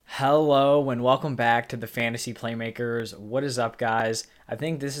Hello and welcome back to the Fantasy Playmakers. What is up, guys? I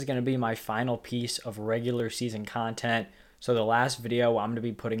think this is going to be my final piece of regular season content. So, the last video I'm going to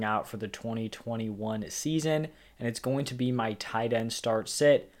be putting out for the 2021 season, and it's going to be my tight end start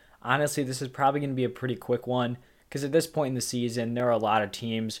sit. Honestly, this is probably going to be a pretty quick one because at this point in the season, there are a lot of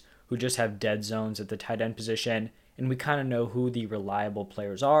teams who just have dead zones at the tight end position, and we kind of know who the reliable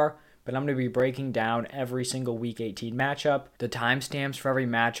players are. But I'm going to be breaking down every single Week 18 matchup. The timestamps for every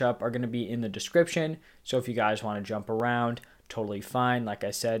matchup are going to be in the description, so if you guys want to jump around, totally fine. Like I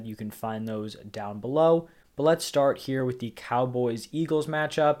said, you can find those down below. But let's start here with the Cowboys-Eagles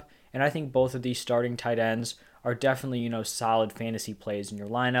matchup, and I think both of these starting tight ends are definitely, solid fantasy plays in your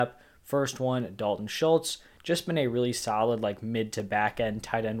lineup. First one, Dalton Schultz, just been a really solid mid to back end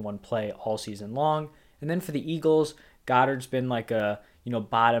tight end one play all season long. And then for the Eagles, Goddard's been like a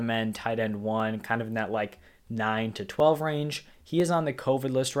bottom end tight end one, kind of in that 9 to 12 range. He is on the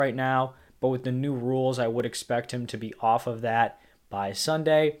COVID list right now, but with the new rules, I would expect him to be off of that by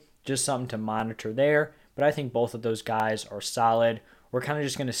Sunday. Just something to monitor there. But I think both of those guys are solid. We're kind of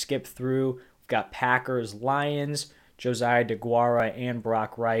just going to skip through. We've got Packers, Lions, Josiah DeGuara, and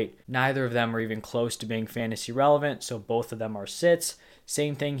Brock Wright. Neither of them are even close to being fantasy relevant, so both of them are sits.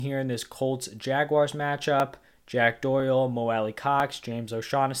 Same thing here in this Colts-Jaguars matchup. Jack Doyle, Mo Alley-Cox, James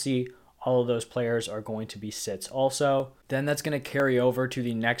O'Shaughnessy, all of those players are going to be sits also. Then that's going to carry over to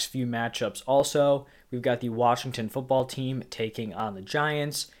the next few matchups also. We've got the Washington football team taking on the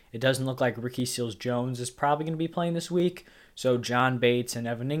Giants. It doesn't look like Ricky Seals-Jones is probably going to be playing this week, so John Bates and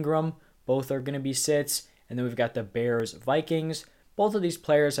Evan Ingram, both are going to be sits. And then we've got the Bears-Vikings. Both of these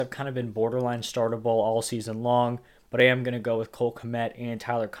players have kind of been borderline startable all season long, but I am going to go with Cole Kmet and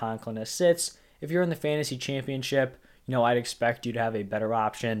Tyler Conklin as sits. If you're in the fantasy championship, I'd expect you to have a better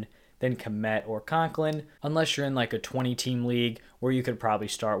option than Kmet or Conklin, unless you're in a 20-team league where you could probably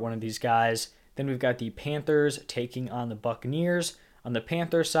start one of these guys. Then we've got the Panthers taking on the Buccaneers. On the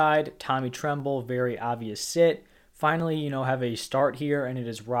Panther side, Tommy Tremble, very obvious sit. Finally, have a start here, and it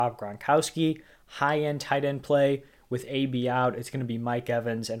is Rob Gronkowski. High-end tight end play. With AB out, it's going to be Mike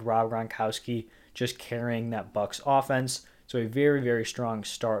Evans and Rob Gronkowski just carrying that Bucs offense. So a very, very strong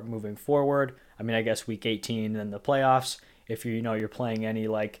start moving forward. I guess week 18 and the playoffs, if you're playing any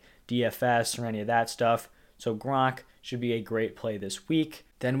DFS or any of that stuff. So Gronk should be a great play this week.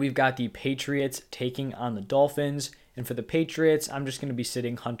 Then we've got the Patriots taking on the Dolphins. And for the Patriots, I'm just going to be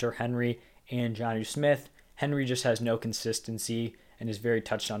sitting Hunter Henry and Jonnu Smith. Henry just has no consistency and is very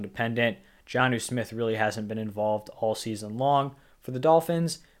touchdown dependent. Jonnu Smith really hasn't been involved all season long. For the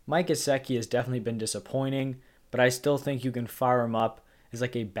Dolphins, Mike Gesicki has definitely been disappointing, but I still think you can fire him up as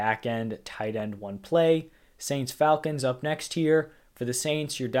a back-end tight end one play. Saints-Falcons up next here. For the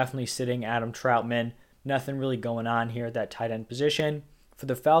Saints, you're definitely sitting Adam Troutman. Nothing really going on here at that tight end position. For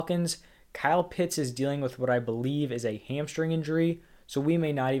the Falcons, Kyle Pitts is dealing with what I believe is a hamstring injury, so we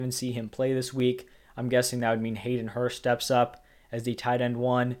may not even see him play this week. I'm guessing that would mean Hayden Hurst steps up as the tight end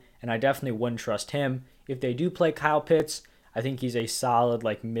one, and I definitely wouldn't trust him. If they do play Kyle Pitts, I think he's a solid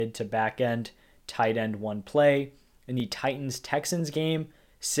mid to back end tight end one play. In the Titans-Texans game,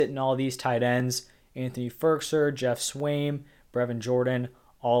 sitting all these tight ends, Anthony Ferkser, Jeff Swaim, Brevin Jordan,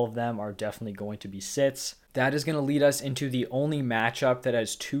 all of them are definitely going to be sits. That is going to lead us into the only matchup that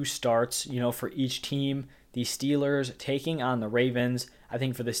has two starts, for each team. The Steelers taking on the Ravens. I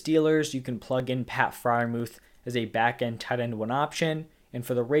think for the Steelers, you can plug in Pat Freiermuth as a back-end tight end one option. And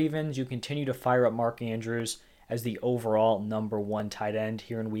for the Ravens, you continue to fire up Mark Andrews as the overall number one tight end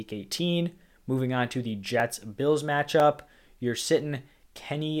here in Week 18. Moving on to the Jets-Bills matchup, you're sitting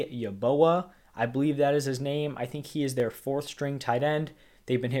Kenny Yeboah. I believe that is his name. I think he is their fourth string tight end.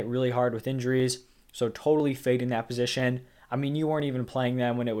 They've been hit really hard with injuries, so totally fading that position. You weren't even playing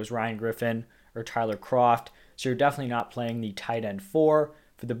them when it was Ryan Griffin or Tyler Kroft, so you're definitely not playing the tight end four.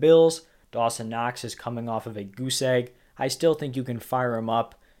 For the Bills, Dawson Knox is coming off of a goose egg. I still think you can fire him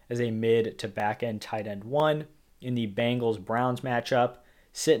up as a mid to back end tight end one. In the Bengals-Browns matchup,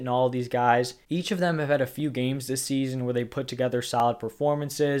 sitting all these guys. Each of them have had a few games this season where they put together solid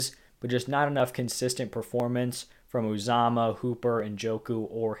performances, but just not enough consistent performance from Uzama, Hooper, Njoku,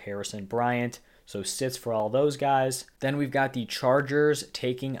 or Harrison Bryant. So sits for all those guys. Then we've got the Chargers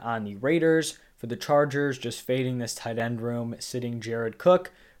taking on the Raiders. For the Chargers, just fading this tight end room, sitting Jared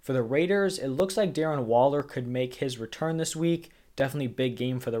Cook. For the Raiders, it looks like Darren Waller could make his return this week. Definitely big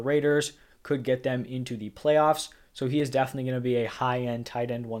game for the Raiders. Could get them into the playoffs. So he is definitely going to be a high-end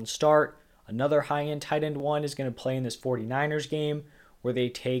tight end one start. Another high-end tight end one is going to play in this 49ers game where they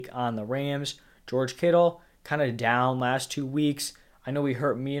take on the Rams. George Kittle, kind of down last 2 weeks. I know he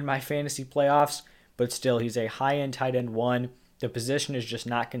hurt me in my fantasy playoffs, but still, he's a high-end tight end one. The position is just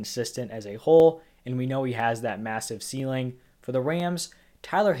not consistent as a whole, and we know he has that massive ceiling. For the Rams,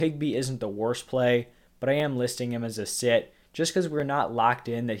 Tyler Higbee isn't the worst play, but I am listing him as a sit just because we're not locked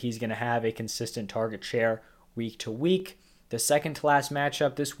in that he's going to have a consistent target share week to week. The second to last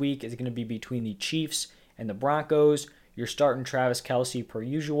matchup this week is going to be between the Chiefs and the Broncos. You're starting Travis Kelce per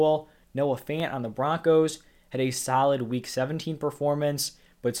usual. Noah Fant on the Broncos had a solid week 17 performance,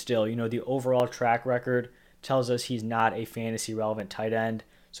 but still, the overall track record tells us he's not a fantasy relevant tight end,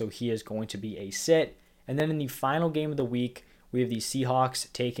 so he is going to be a sit. And then in the final game of the week, we have the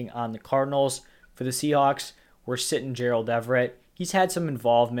Seahawks taking on the Cardinals. For the Seahawks, we're sitting Gerald Everett. He's had some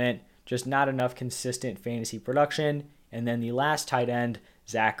involvement, just not enough consistent fantasy production. And then the last tight end,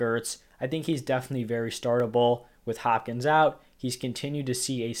 Zach Ertz. I think he's definitely very startable. With Hopkins out, he's continued to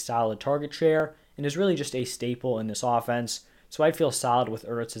see a solid target share and is really just a staple in this offense. So I'd feel solid with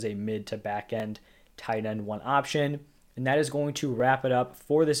Ertz as a mid to back end tight end one option. And that is going to wrap it up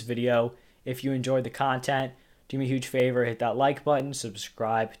for this video. If you enjoyed the content, do me a huge favor, hit that like button,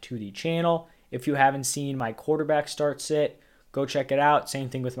 subscribe to the channel. If you haven't seen my quarterback start sit, go check it out. Same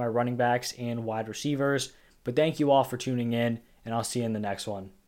thing with my running backs and wide receivers. But thank you all for tuning in, and I'll see you in the next one.